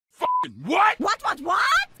What? What?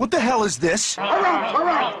 What the hell is this?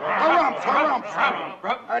 Harumph.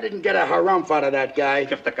 I didn't get a harumph out of that guy.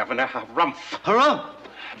 Give the governor harumph. Harumph?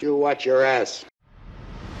 You watch your ass.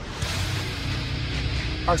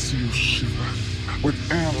 I see you shiver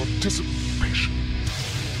with anticipation.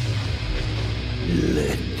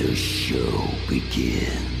 Let the show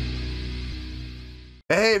begin.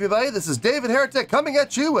 Hey everybody, this is David Heretic coming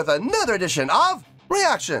at you with another edition of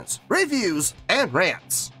Reactions, Reviews, and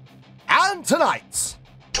Rants. And tonight's...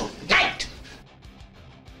 Tonight!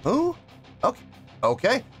 Who?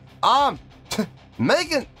 Okay.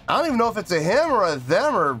 Megan, I don't even know if it's a him or a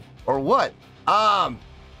them or what. I'm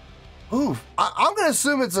gonna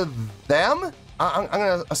assume it's a them. I'm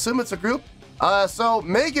gonna assume it's a group. So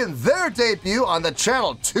making their debut on the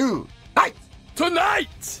channel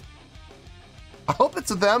tonight. I hope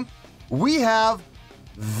it's a them. We have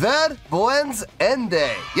Ved Buens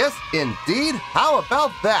Ende. Yes, indeed. How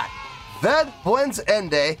about that? Ved Buens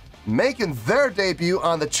Ende making their debut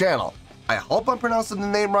on the channel. I hope I'm pronouncing the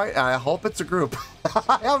name right, and I hope it's a group.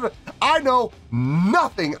 I know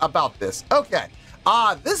nothing about this. Okay.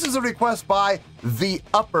 This is a request by The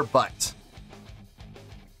Upper Butt.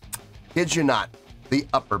 Kid you not, The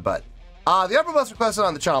Upper Butt. The Upper Butt's requested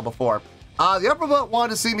on the channel before. The Upper Butt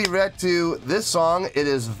wanted to see me react to this song. It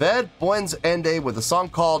is Ved Buens Ende with a song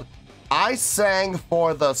called I Sang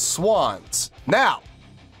For The Swans. Now,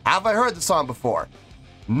 have I heard the song before?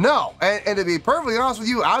 No, and to be perfectly honest with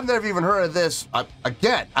you, I've never even heard of this.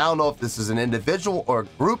 Again, I don't know if this is an individual or a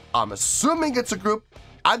group. I'm assuming it's a group.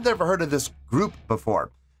 I've never heard of this group before.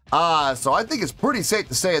 So I think it's pretty safe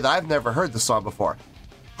to say that I've never heard the song before.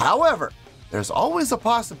 However, there's always a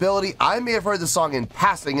possibility I may have heard the song in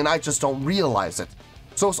passing and I just don't realize it.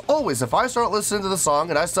 So as always, if I start listening to the song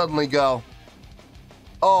and I suddenly go,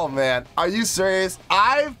 oh man, are you serious?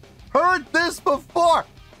 I've heard this before.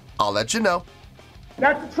 I'll let you know.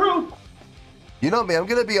 That's the truth. You know me, I'm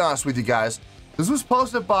gonna be honest with you guys. This was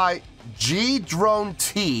posted by G Drone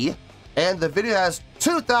T, and the video has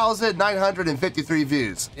 2,953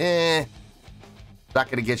 views. Not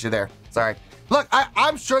gonna get you there. Sorry. Look,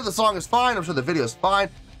 I'm sure the song is fine. I'm sure the video is fine.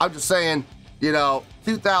 I'm just saying, you know,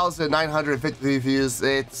 2,953 views.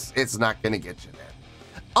 It's not gonna get you there.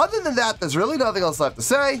 Other than that, there's really nothing else left to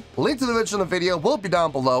say. Link to the original video will be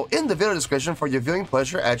down below in the video description for your viewing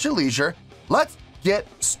pleasure at your leisure. Let's get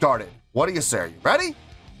started. What do you say? Are you ready?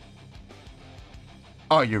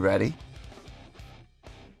 Are you ready?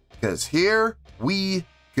 Because here we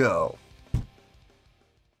go.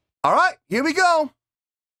 All right, here we go.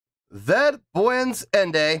 Ved Buens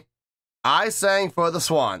Ende, I Sang For The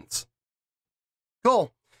Swans.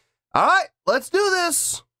 Cool. All right, let's do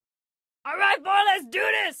this. All right, boy, let's do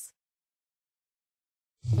this.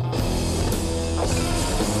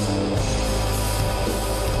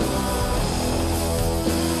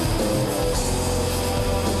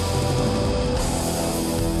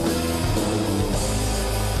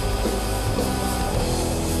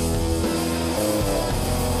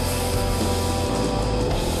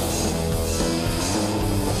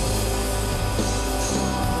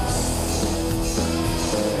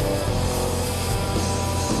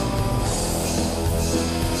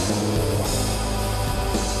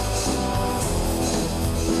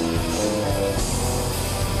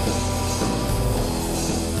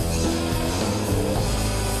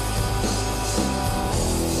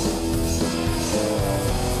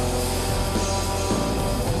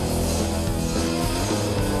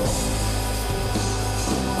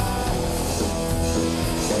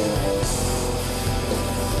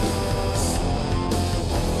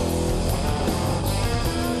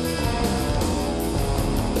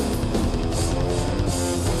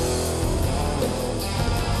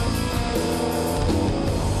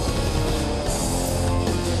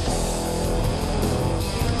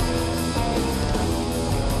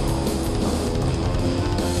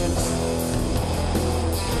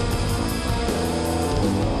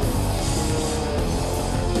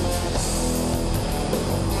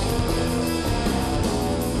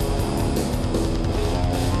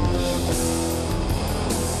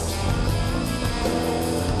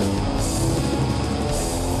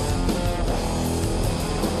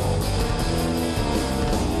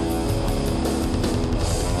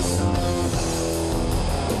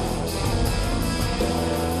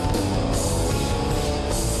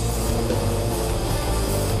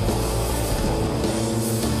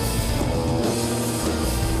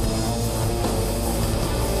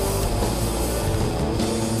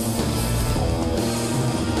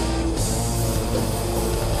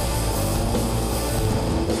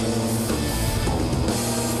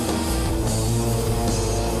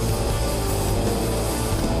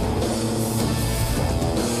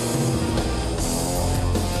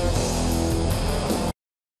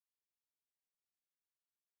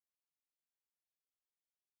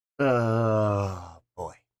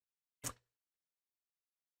 Boy.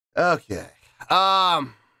 Okay.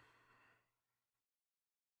 I'm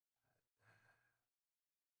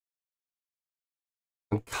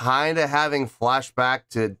kind of having flashback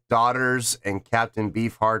to Daughters and Captain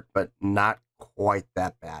Beefheart, but not quite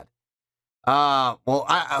that bad. Well,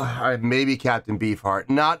 I maybe Captain Beefheart,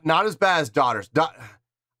 not as bad as Daughters. I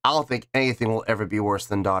don't think anything will ever be worse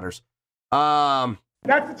than Daughters. That's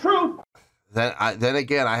the truth. Then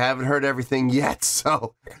again, I haven't heard everything yet,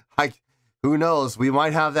 so who knows? We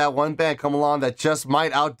might have that one band come along that just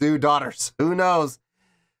might outdo Daughters. Who knows?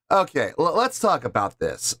 Okay, let's talk about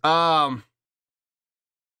this.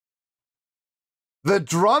 The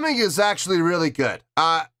drumming is actually really good.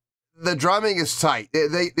 The drumming is tight.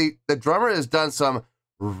 The drummer has done some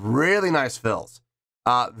really nice fills.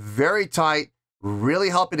 Very tight, really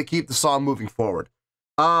helping to keep the song moving forward.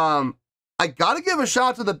 I gotta give a shout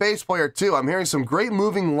out to the bass player too. I'm hearing some great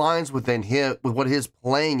moving lines within him, with what his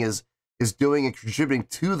playing is doing and contributing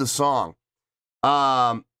to the song.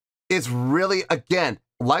 It's really, again,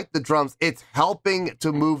 like the drums, it's helping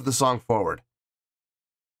to move the song forward.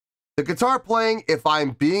 The guitar playing, if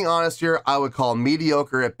I'm being honest here, I would call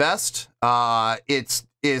mediocre at best. It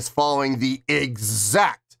is following the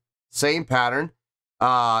exact same pattern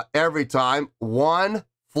every time. 1,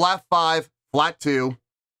 flat 5, flat 2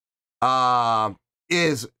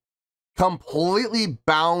 is completely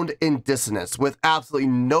bound in dissonance with absolutely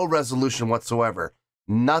no resolution whatsoever.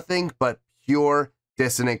 Nothing but pure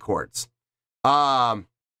dissonant chords. And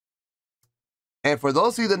for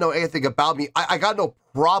those of you that know anything about me, I got no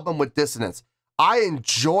problem with dissonance. I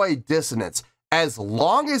enjoy dissonance. As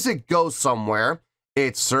long as it goes somewhere,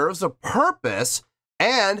 it serves a purpose,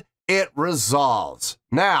 and it resolves.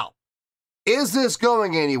 Now, is this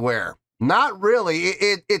going anywhere? Not really.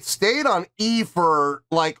 It stayed on E for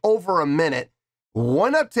like over a minute,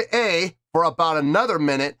 went up to A for about another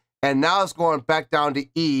minute, and now it's going back down to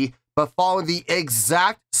E, but following the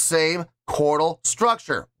exact same chordal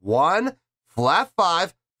structure. 1, flat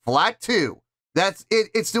 5, flat 2. That's it.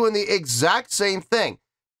 It's doing the exact same thing,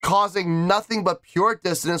 causing nothing but pure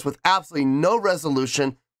dissonance with absolutely no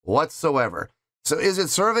resolution whatsoever. So is it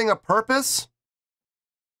serving a purpose?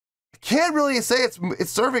 I can't really say it's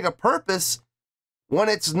serving a purpose when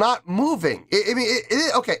it's not moving.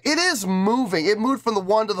 Okay, it is moving. It moved from the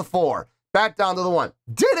 1 to the 4, back down to the 1.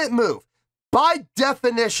 Did it move? By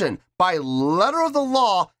definition, by letter of the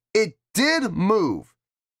law, it did move.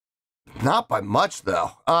 Not by much,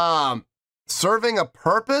 though. Serving a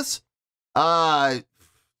purpose?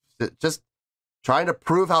 Just trying to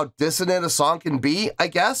prove how dissonant a song can be, I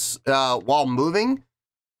guess, while moving.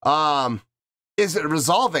 Is it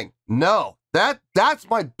resolving? No. That's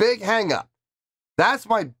my big hang up. That's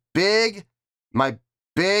my big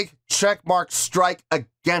check mark strike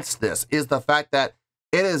against this, is the fact that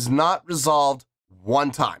it is not resolved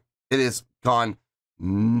one time. It has gone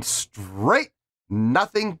straight,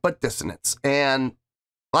 nothing but dissonance. And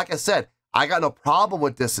like I said, I got no problem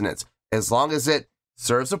with dissonance as long as it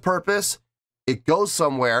serves a purpose, it goes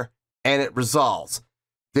somewhere, and it resolves.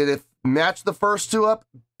 Did it match the first two up?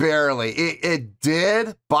 Barely. It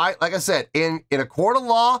did, like I said, in a court of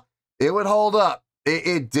law, it would hold up.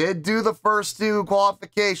 It did do the first two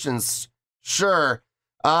qualifications, sure.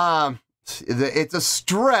 It's a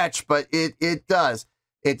stretch, but it does.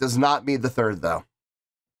 It does not meet the third, though.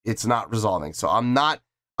 It's not resolving. So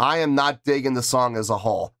I am not digging the song as a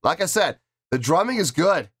whole. Like I said, the drumming is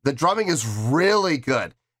good. The drumming is really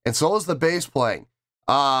good. And so is the bass playing.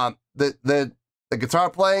 The guitar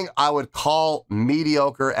playing, I would call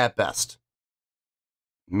mediocre at best.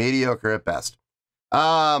 Mediocre at best.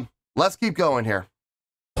 Let's keep going here.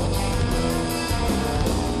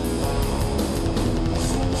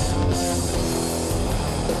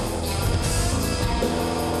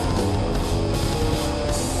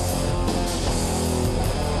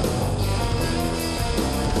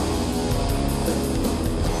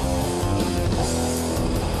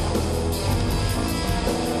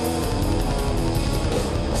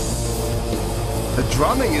 The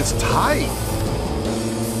drumming is tight.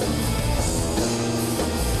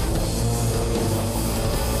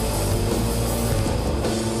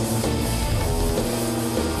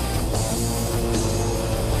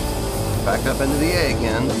 Back up into the A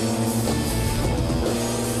again.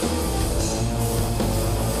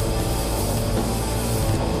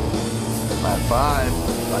 Flat 5,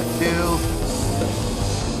 flat 2.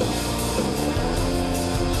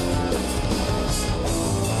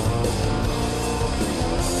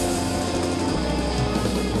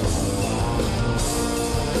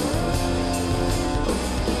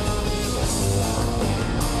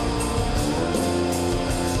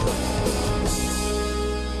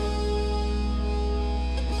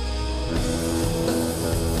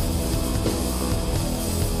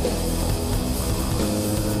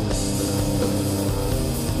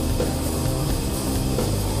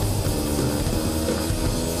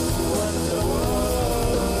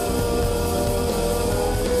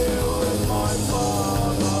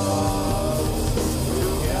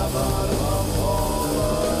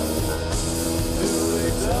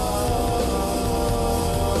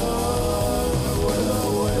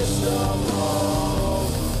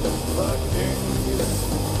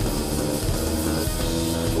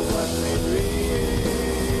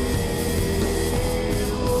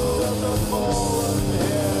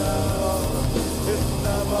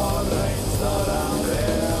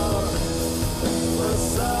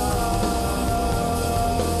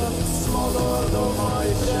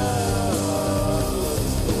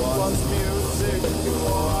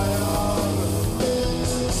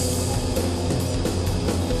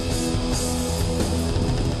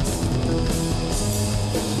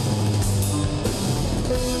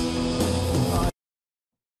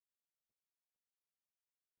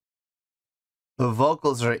 The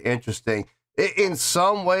vocals are interesting. In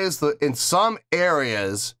some ways, in some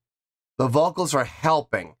areas, the vocals are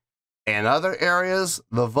helping. In other areas,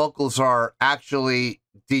 the vocals are actually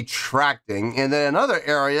detracting. And then in other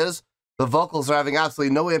areas, the vocals are having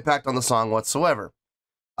absolutely no impact on the song whatsoever.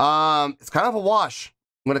 It's kind of a wash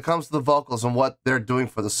when it comes to the vocals and what they're doing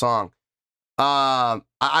for the song. I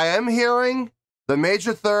am hearing the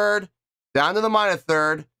major third down to the minor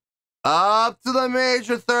third, up to the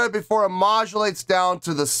major third before it modulates down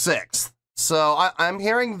to the sixth. So I'm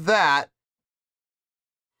hearing that.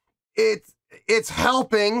 It's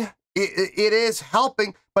helping. It is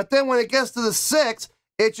helping. But then when it gets to the sixth,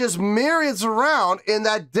 it just myriads around in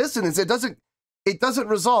that dissonance. It doesn't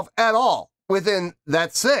resolve at all within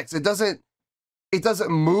that sixth. It doesn't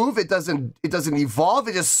move. It doesn't evolve.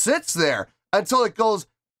 It just sits there until it goes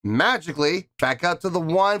magically back up to the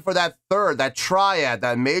one for that third, that triad,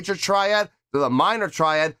 that major triad to the minor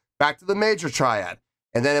triad, back to the major triad.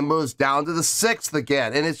 And then it moves down to the sixth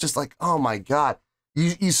again. And it's just like, oh my God.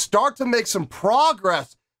 You start to make some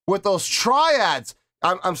progress with those triads.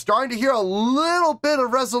 I'm starting to hear a little bit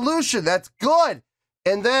of resolution. That's good.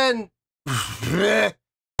 And then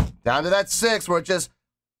down to that sixth where it just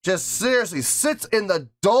seriously sits in the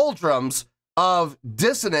doldrums of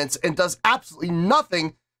dissonance and does absolutely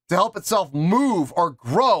nothing to help itself move or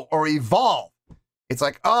grow or evolve. It's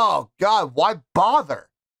like, oh God, why bother?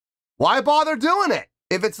 Why bother doing it?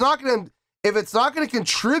 If it's not gonna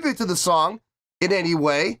contribute to the song in any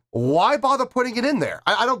way, why bother putting it in there?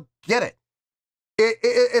 I don't get it.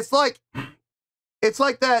 It's like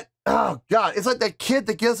that, oh God, it's like that kid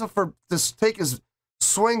that gets up to take his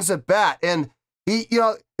swings at bat and he,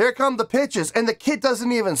 here come the pitches and the kid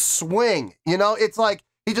doesn't even swing. It's like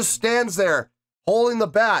he just stands there holding the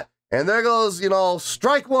bat and there goes,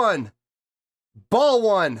 strike one, ball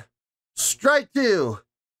one, strike two,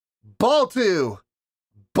 ball two,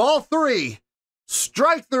 ball three,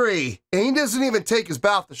 strike three, and he doesn't even take his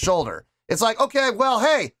bat off the shoulder. It's like, okay, well,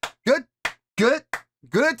 hey, good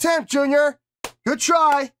attempt, Junior. Good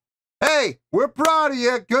try. Hey, we're proud of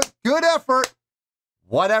you. Good effort.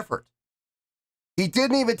 What effort? He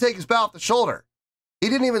didn't even take his bat off the shoulder. He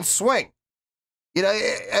didn't even swing.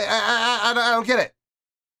 I don't get it.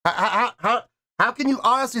 How can you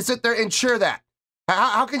honestly sit there and cheer that?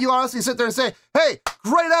 How can you honestly sit there and say, hey,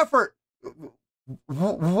 great effort?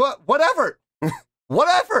 What effort? What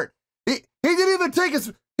effort? He didn't even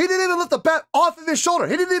lift the bat off of his shoulder.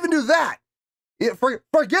 He didn't even do that.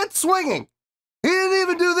 Forget swinging. He didn't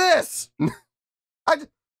even do this.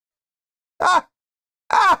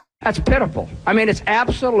 That's pitiful. I mean, it's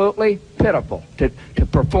absolutely pitiful to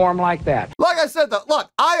perform like that. Like I said,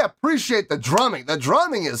 look, I appreciate the drumming. The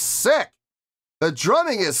drumming is sick. The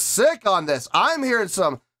drumming is sick on this. I'm hearing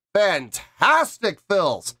some fantastic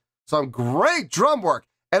fills, some great drum work,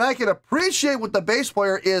 and I can appreciate what the bass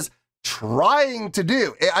player is trying to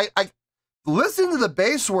do. I listen to the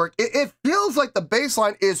bass work. It feels like the bass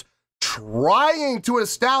line is trying to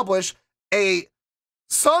establish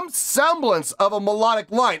some semblance of a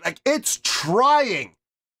melodic line. Like it's trying,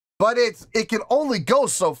 but it can only go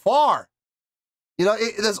so far.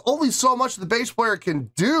 There's only so much the bass player can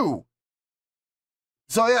do.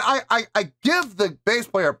 So I give the bass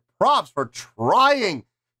player props for trying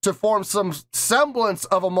to form some semblance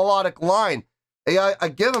of a melodic line. I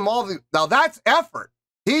give him now that's effort.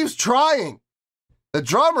 He's trying. The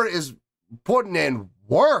drummer is putting in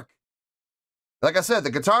work. Like I said,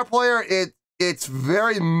 the guitar player, it's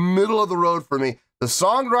very middle of the road for me. The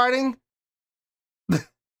songwriting,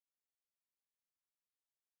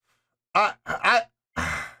 I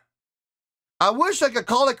wish I could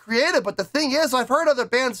call it creative, but the thing is, I've heard other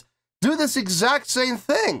bands do this exact same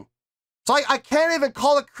thing. So I can't even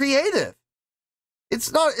call it creative.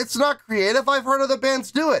 It's not creative. I've heard other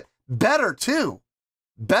bands do it. Better, too.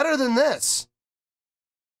 Better than this.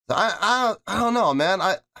 I don't know, man.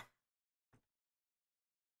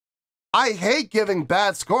 I hate giving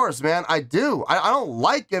bad scores, man. I do. I don't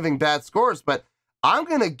like giving bad scores, but I'm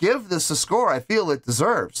going to give this a score I feel it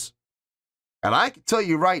deserves. And I can tell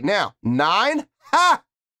you right now, 9? Ha!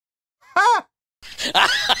 Ha!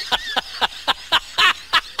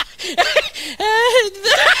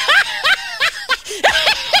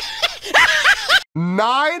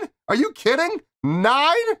 9? Are you kidding?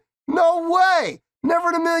 9? No way. Never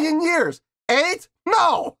in a million years. 8?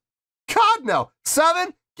 No. God, no.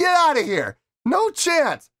 7? Get out of here. No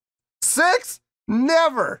chance. 6?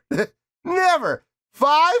 Never. Never.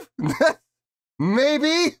 5?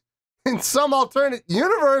 Maybe. In some alternate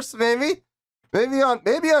universe, maybe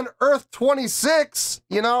on Earth 26.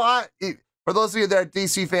 For those of you that are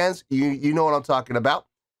DC fans, you know what I'm talking about.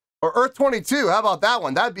 Or Earth 22, how about that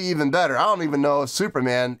one? That'd be even better. I don't even know if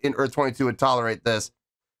Superman in Earth 22 would tolerate this.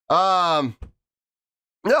 No,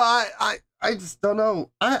 I just don't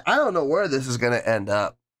know. I don't know where this is going to end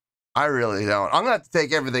up. I really don't. I'm going to have to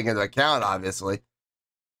take everything into account, obviously.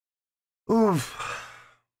 Oof.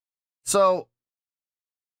 So,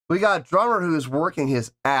 we got a drummer who's working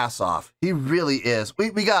his ass off. He really is.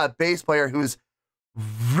 We got a bass player who's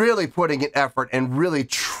really putting in effort and really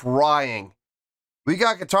trying. We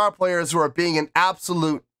got guitar players who are being an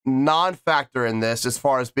absolute non-factor in this as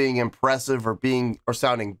far as being impressive or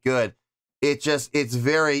sounding good. It's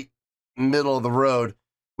very middle of the road.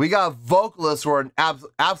 We got vocalists who are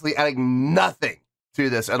absolutely adding nothing to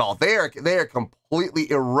this at all. They are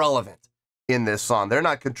completely irrelevant in this song. They're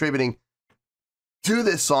not contributing to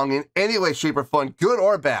this song in any way, shape, or form, good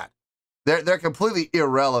or bad. They're completely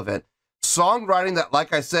irrelevant. Songwriting that,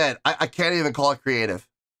 like I said, I can't even call it creative.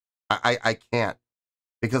 I can't.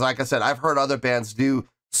 Because like I said, I've heard other bands do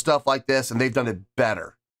stuff like this and they've done it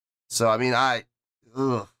better. So, I mean,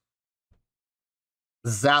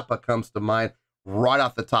 Zappa comes to mind right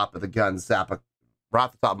off the top of the gun. Zappa, right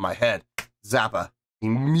off the top of my head. Zappa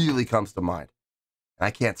immediately comes to mind. And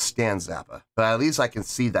I can't stand Zappa, but at least I can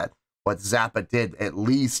see that what Zappa did, at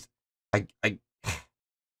least I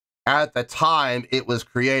at the time it was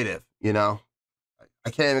creative, you know.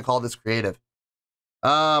 I can't even call this creative.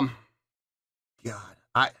 God,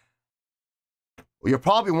 you're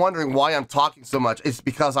probably wondering why I'm talking so much. It's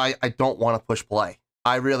because I don't want to push play.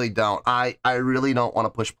 I really don't. I really don't want to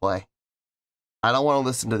push play. I don't want to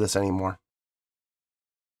listen to this anymore.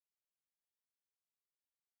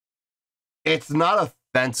 It's not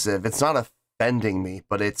offensive. It's not offending me,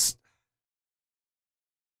 but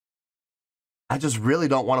I just really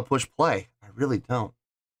don't want to push play. I really don't.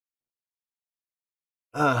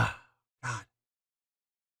 God.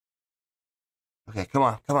 Okay, come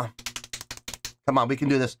on. Come on, we can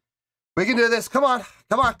do this. We can do this. Come on.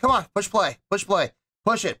 Push play. Push play.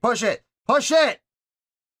 Push it. Push it. Push it.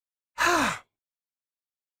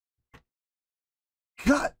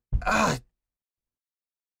 God.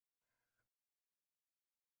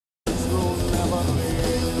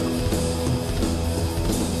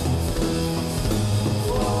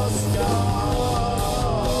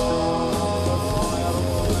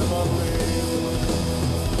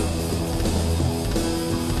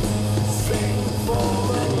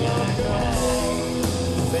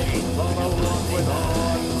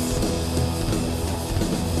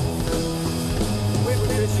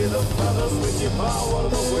 The feathers with your power,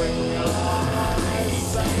 the wing, I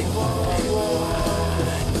sang for the swans.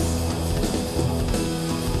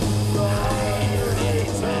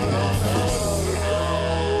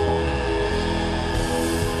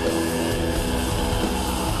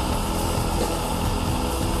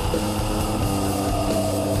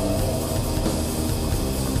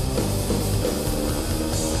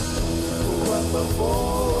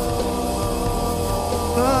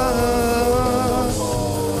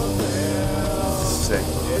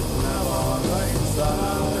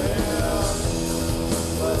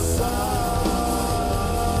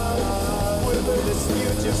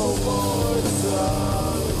 Beautiful voices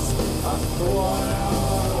of choir.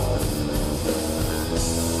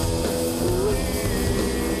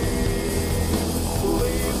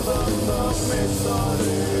 Leave them the misery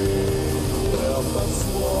of the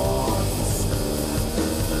swans.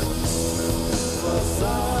 The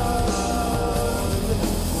sand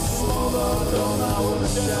smothered on our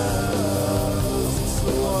chests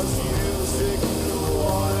was music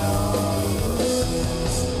choir.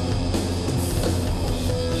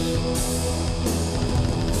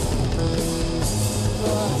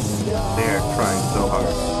 They're trying so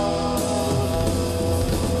hard.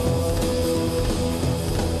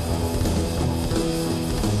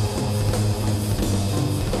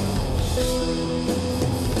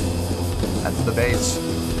 That's the bass.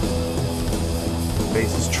 The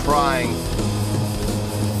bass is trying.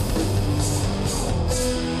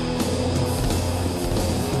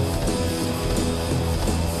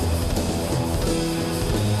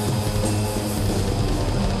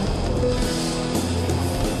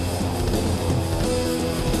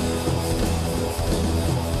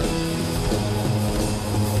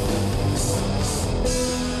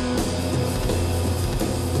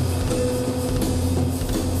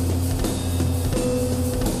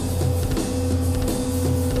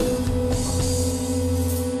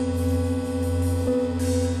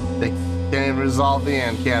 Resolve the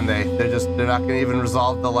end, can they? They're not gonna even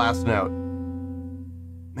resolve the last note.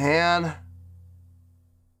 Man.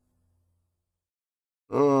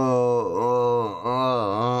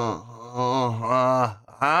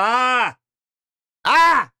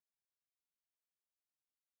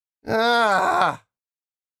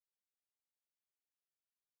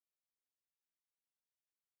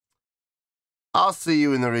 I'll see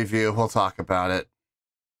you in the review. We'll talk about it.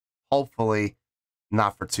 Hopefully,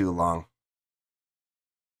 not for too long.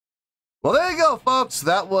 Well, there you go, folks.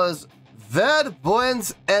 That was Ved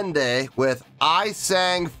Buens Ende with I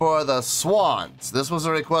Sang For The Swans. This was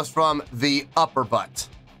a request from the Upper Butt,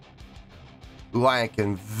 who I am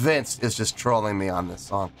convinced is just trolling me on this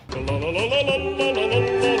song.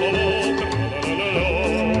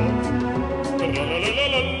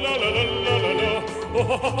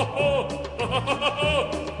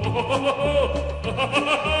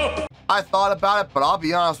 I thought about it, but I'll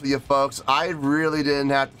be honest with you folks, I really didn't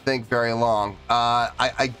have to think very long.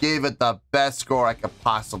 I gave it the best score I could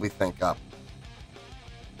possibly think of.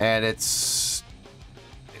 And it's...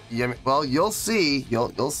 well, you'll see.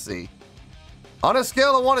 You'll see. On a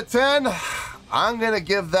scale of 1 to 10, I'm going to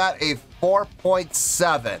give that a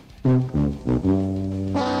 4.7.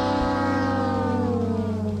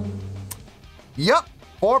 Yep,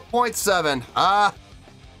 4.7.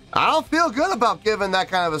 I don't feel good about giving that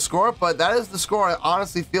kind of a score, but that is the score I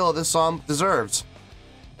honestly feel this song deserves.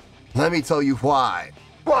 Let me tell you why.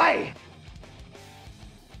 Why?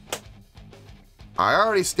 I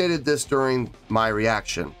already stated this during my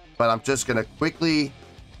reaction, but I'm just going to quickly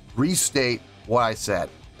restate what I said.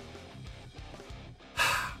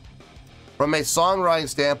 From a songwriting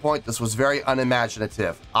standpoint, this was very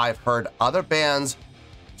unimaginative. I've heard other bands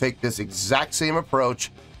take this exact same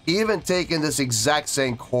approach, even taking this exact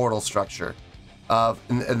same chordal structure of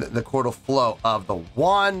the chordal flow of the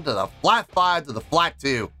 1 to the flat 5 to the flat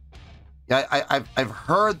 2. I've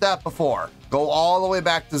heard that before. Go all the way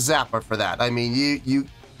back to Zappa for that. I mean,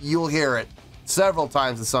 you'll hear it several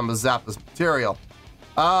times in some of Zappa's material.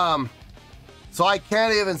 So I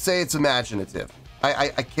can't even say it's imaginative. I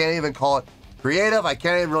can't even call it creative. I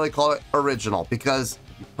can't even really call it original, because, to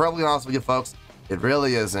be perfectly honest with you folks, it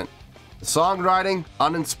really isn't. The songwriting,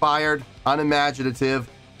 uninspired, unimaginative.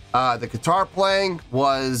 The guitar playing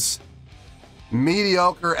was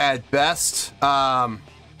mediocre at best.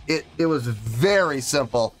 It was very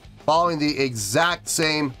simple, following the exact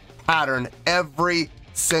same pattern every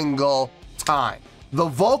single time. The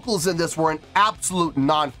vocals in this were an absolute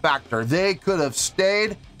non-factor. They could have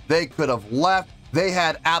stayed, they could have left. They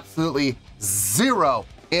had absolutely zero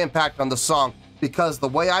impact on the song, because the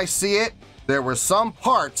way I see it, there were some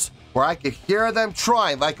parts where I could hear them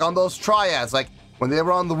trying, like on those triads, like when they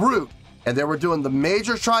were on the root and they were doing the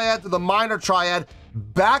major triad to the minor triad,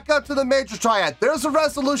 back up to the major triad. There's a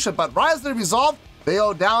resolution, but right as they resolved, they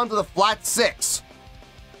go down to the flat 6,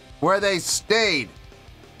 where they stayed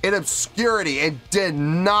in obscurity and did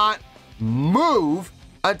not move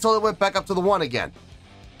until it went back up to the 1 again.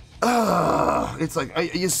 It's like, are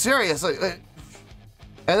you serious? And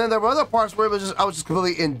then there were other parts where I was just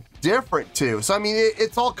completely indifferent to. So I mean,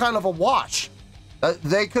 it's all kind of a wash.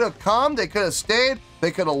 They could have come, they could have stayed,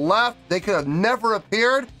 they could have left, they could have never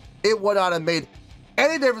appeared. It would not have made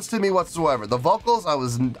any difference to me whatsoever. The vocals,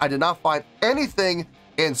 I did not find anything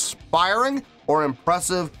inspiring or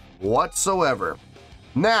impressive whatsoever.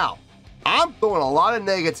 Now, I'm throwing a lot of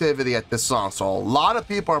negativity at this song, so a lot of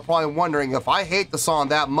people are probably wondering, if I hate the song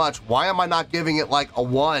that much, why am I not giving it like a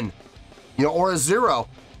 1, or a 0?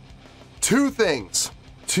 Two things,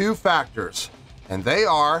 two factors, and they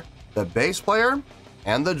are the bass player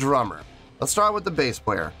and the drummer. Let's start with the bass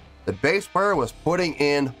player. The bass player was putting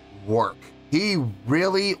in work. He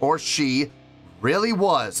really, or she really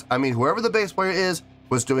was. I mean, whoever the bass player is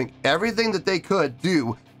was doing everything that they could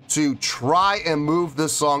do to try and move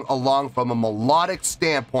this song along from a melodic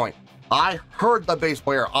standpoint. I heard the bass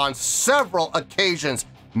player on several occasions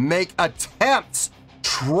make attempts,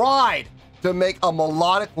 tried to make a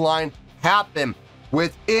melodic line happen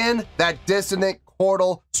within that dissonant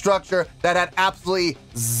chordal structure that had absolutely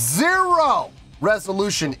zero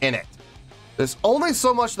resolution in it. There's only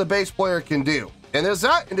so much the bass player can do. And there's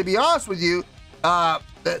that, and to be honest with you,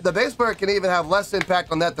 the bass player can even have less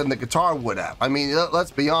impact on that than the guitar would have. I mean,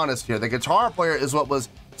 let's be honest here. The guitar player is what was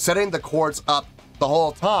setting the chords up the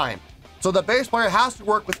whole time. So the bass player has to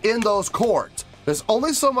work within those chords. There's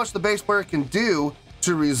only so much the bass player can do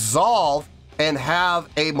to resolve and have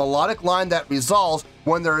a melodic line that resolves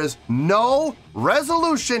when there is no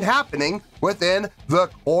resolution happening within the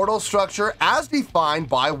chordal structure as defined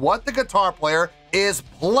by what the guitar player is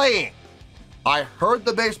playing. I heard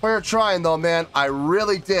the bass player trying though, man. I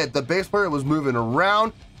really did. The bass player was moving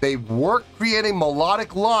around. They were creating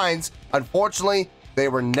melodic lines. Unfortunately, they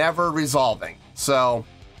were never resolving. So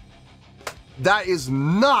that is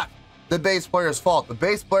not the bass player's fault. The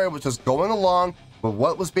bass player was just going along with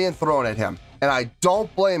what was being thrown at him. And I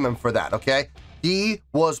don't blame him for that, okay? He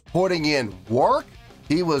was putting in work.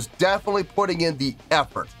 He was definitely putting in the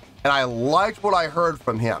effort. and I liked what I heard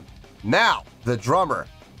from him. Now, the drummer,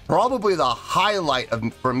 probably the highlight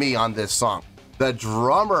for me on this song. The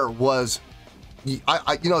drummer was, you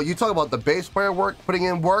talk about the bass player putting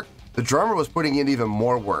in work, the drummer was putting in even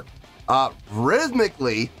more work.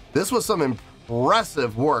 Rhythmically, this was some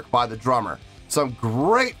impressive work by the drummer. Some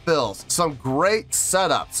great fills, some great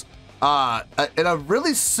setups, and a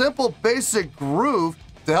really simple, basic groove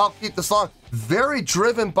to help keep the song very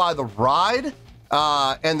driven by the ride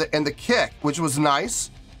and the kick, which was nice.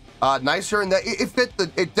 Nice hearing that.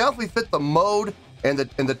 It definitely fit the mode and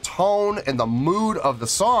the tone and the mood of the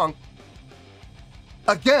song.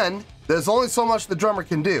 Again, there's only so much the drummer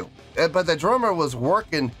can do, but the drummer was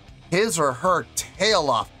working his or her tail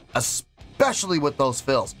off, especially with those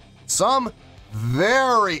fills. Some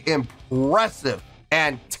very impressive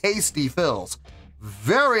and tasty fills.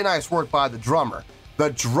 Very nice work by the drummer.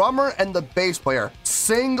 The drummer and the bass player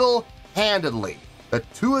single-handedly, the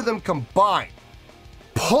two of them combined,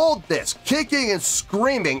 pulled this, kicking and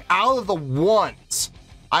screaming out of the ones.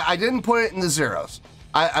 I didn't put it in the zeros.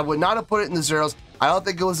 I would not have put it in the zeros. I don't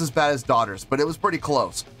think it was as bad as Daughters, but it was pretty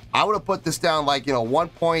close. I would have put this down like,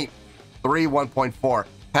 1.3, 1.4,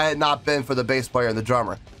 had it not been for the bass player and the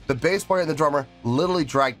drummer. The bass player and the drummer literally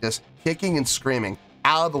dragged this, kicking and screaming,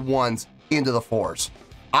 out of the ones into the fours.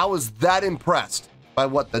 I was that impressed by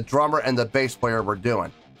what the drummer and the bass player were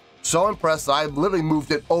doing. So impressed that I literally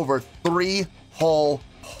moved it over 3 whole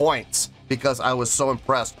points because I was so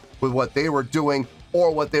impressed with what they were doing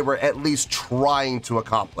or what they were at least trying to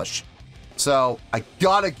accomplish. So I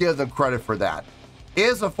gotta give them credit for that.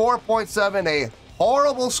 Is a 4.7 a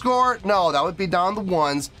horrible score? No, that would be down the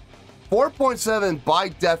ones. 4.7 by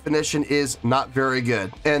definition is not very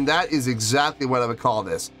good, and that is exactly what I would call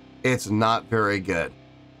this. It's not very good.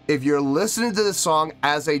 If you're listening to this song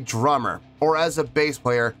as a drummer or as a bass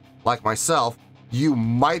player like myself, you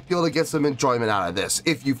might be able to get some enjoyment out of this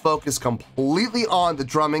if you focus completely on the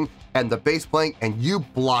drumming and the bass playing and you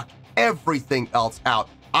block everything else out.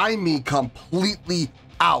 I mean completely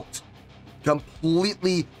out.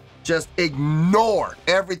 Completely just ignore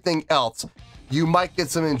everything else. You might get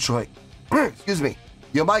some excuse me.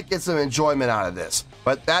 You might get some enjoyment out of this.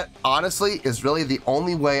 But that honestly is really the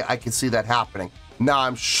only way I can see that happening. Now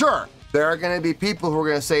I'm sure there are going to be people who are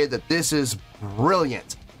going to say that this is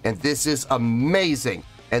brilliant and this is amazing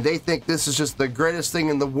and they think this is just the greatest thing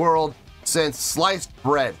in the world since sliced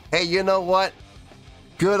bread. Hey, you know what?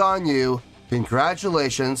 Good on you.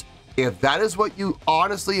 Congratulations. If that is what you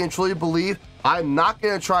honestly and truly believe, I'm not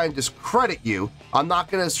going to try and discredit you. I'm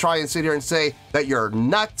not going to try and sit here and say that you're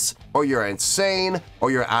nuts or you're insane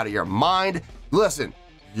or you're out of your mind. Listen,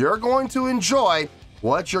 you're going to enjoy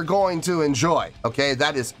what you're going to enjoy, okay?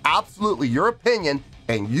 That is absolutely your opinion,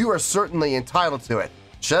 and you are certainly entitled to it,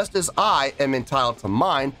 just as I am entitled to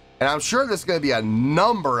mine, and I'm sure there's going to be a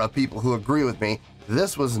number of people who agree with me.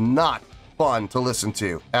 This was not fun to listen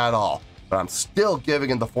to at all, but I'm still giving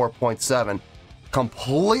it the 4.7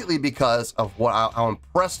 completely because of how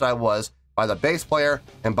impressed I was by the bass player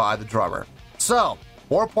and by the drummer. So,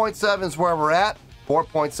 4.7 is where we're at.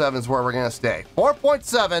 4.7 is where we're going to stay.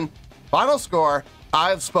 4.7, final score,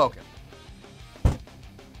 I've spoken.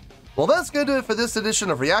 Well, that's going to do it for this edition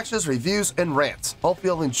of Reactions, Reviews, and Rants. Hope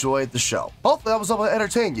you'll enjoyed the show. Hopefully I was able to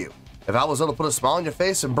entertain you. If I was able to put a smile on your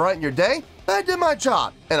face and brighten your day, I did my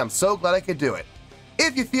job, and I'm so glad I could do it.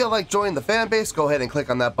 If you feel like joining the fan base, go ahead and click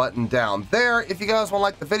on that button down there. If you guys want to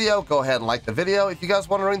like the video, go ahead and like the video. If you guys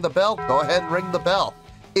want to ring the bell, go ahead and ring the bell.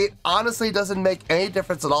 It honestly doesn't make any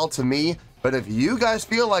difference at all to me, but if you guys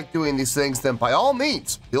feel like doing these things, then by all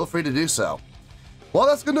means, feel free to do so. Well,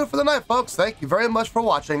 that's going to do it for the night, folks. Thank you very much for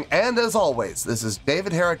watching, and as always, this is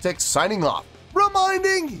David Heretic signing off,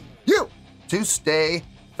 reminding you to stay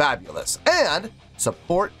fabulous and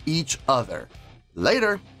support each other.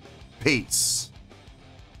 Later. Peace.